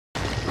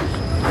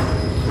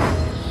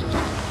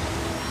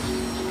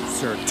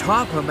Sir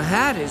Topham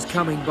Hatt is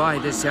coming by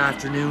this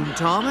afternoon,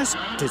 Thomas,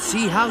 to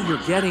see how you're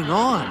getting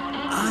on.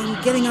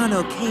 I'm getting on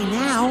okay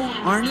now,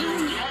 aren't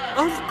I?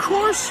 Of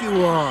course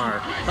you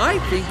are. I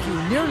think you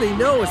nearly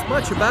know as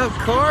much about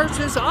cars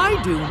as I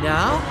do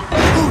now.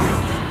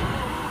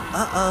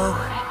 Uh-oh.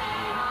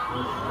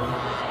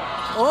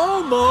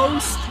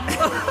 Almost.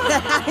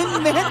 I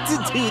meant to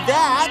do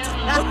that.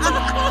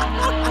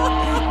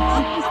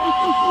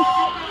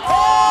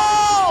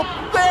 Help!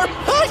 They're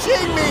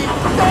pushing me!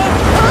 They're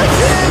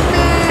pushing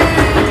me!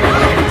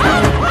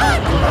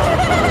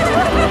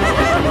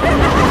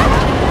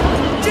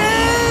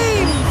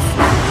 James!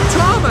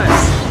 Thomas!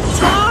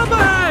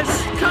 Thomas!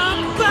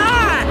 Come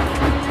back!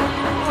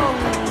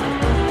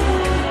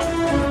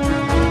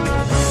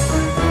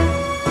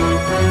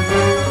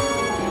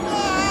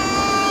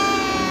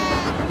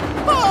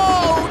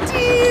 Oh,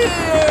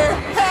 dear!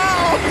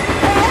 Help!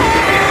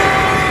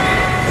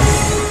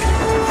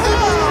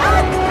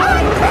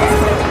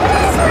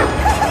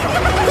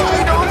 I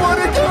don't want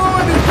to go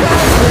any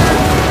faster!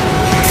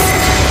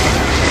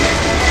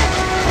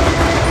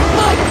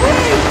 My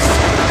brakes!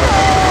 No!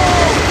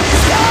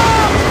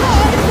 Stop!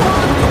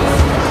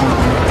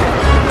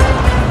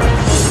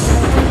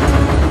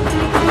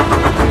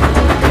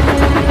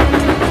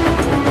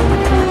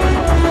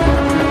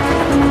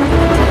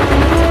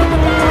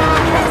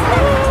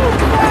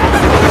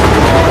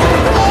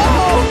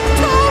 Oh,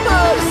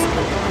 Thomas!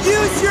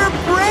 Use your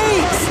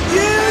brakes!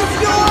 Use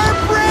your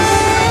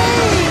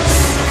brakes!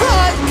 I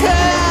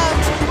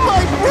can't!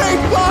 My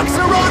brake blocks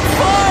are on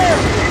fire!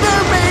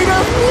 They're made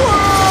of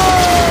wood!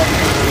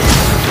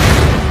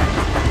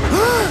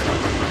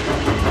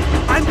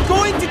 I'm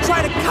going to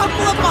try to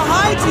couple up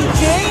behind you,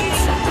 James!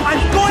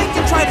 I'm going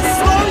to try to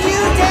slow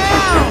you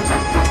down!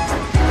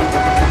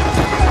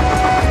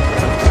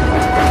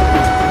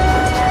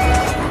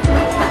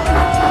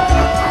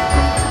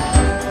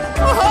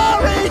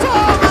 Hurry,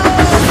 Thomas!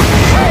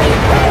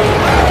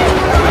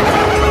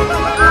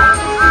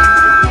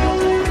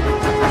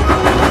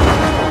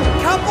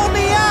 Couple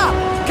me up!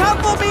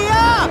 Couple me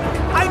up!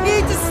 I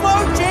need to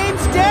slow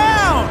James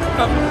down!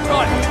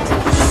 Right.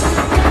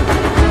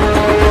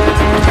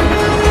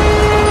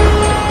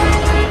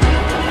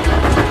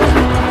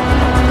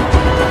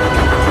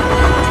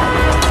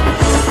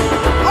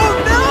 Oh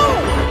no!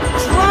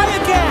 Try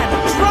again!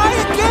 Try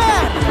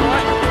again!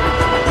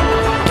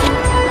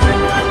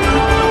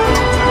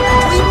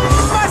 We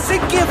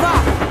mustn't give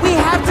up! We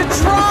have to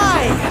try!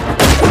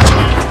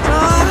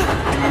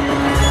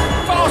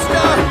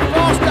 Faster!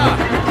 Faster!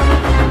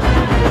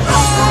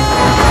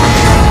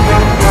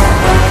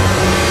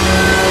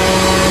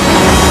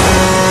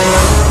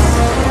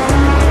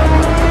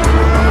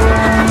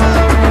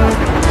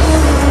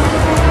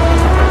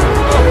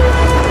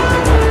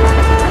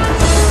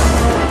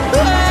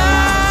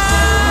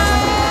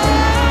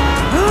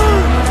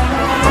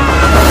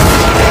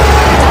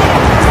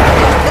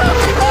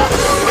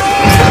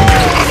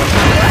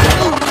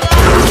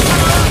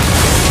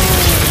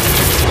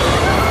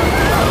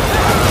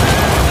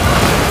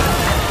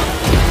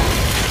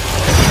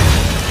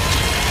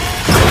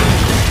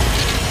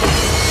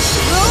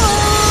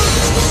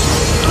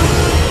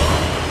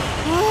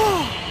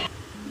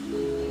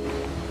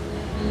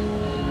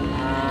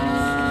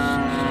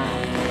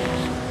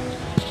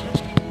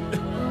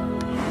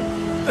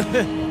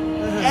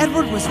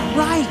 Edward was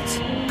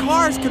right!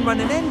 Cars can run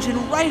an engine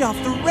right off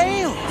the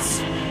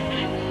rails!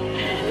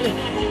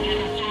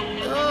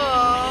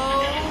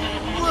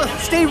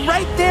 Stay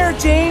right there,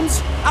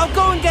 James! I'll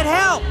go and get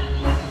help!